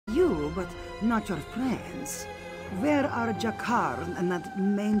you, but not your friends. Where are Jakarn and that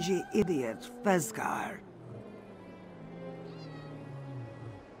mangy idiot, Fezgar?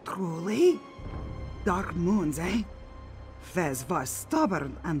 Truly? Dark moons, eh? Fez was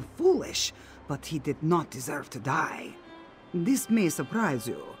stubborn and foolish, but he did not deserve to die. This may surprise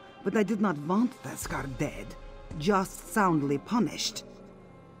you, but I did not want Fezgar dead, just soundly punished.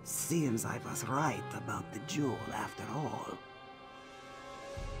 Seems I was right about the jewel after all.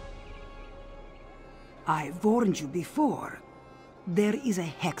 I warned you before. There is a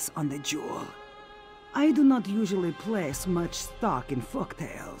hex on the jewel. I do not usually place much stock in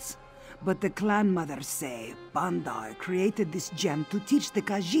folktales, but the clan mothers say Bandar created this gem to teach the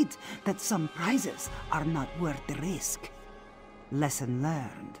Khajiit that some prizes are not worth the risk. Lesson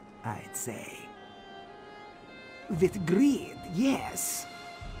learned, I'd say. With greed, yes.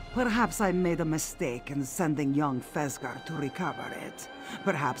 Perhaps I made a mistake in sending young Fezgar to recover it.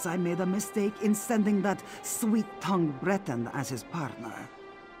 Perhaps I made a mistake in sending that sweet-tongued Breton as his partner.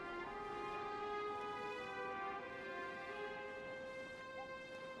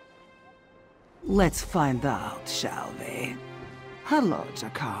 Let's find out, shall we? Hello,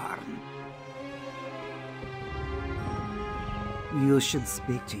 Jakarn. You should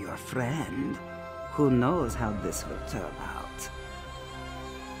speak to your friend. Who knows how this will turn out?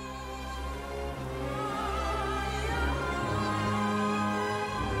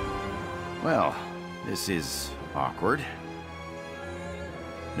 Well, this is awkward.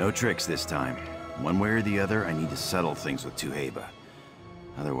 No tricks this time. One way or the other, I need to settle things with Tuheba.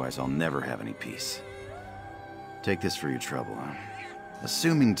 Otherwise, I'll never have any peace. Take this for your trouble, huh?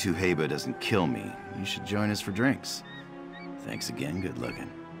 Assuming Tuheba doesn't kill me, you should join us for drinks. Thanks again, good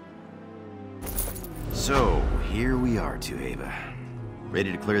looking. So, here we are, Tuheba.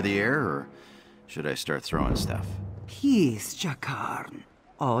 Ready to clear the air, or should I start throwing stuff? Peace, Jakarn.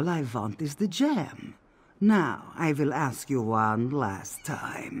 All I want is the gem. Now, I will ask you one last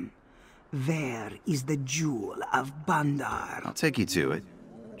time. Where is the jewel of Bandar? I'll take you to it.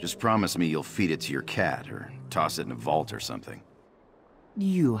 Just promise me you'll feed it to your cat, or toss it in a vault or something.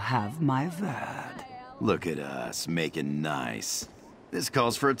 You have my word. Look at us, making nice. This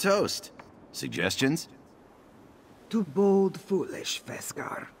calls for a toast. Suggestions? To bold, foolish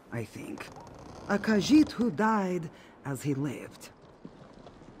Fezgar, I think. A Khajiit who died as he lived.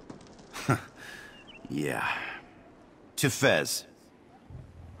 Yeah. To Fez.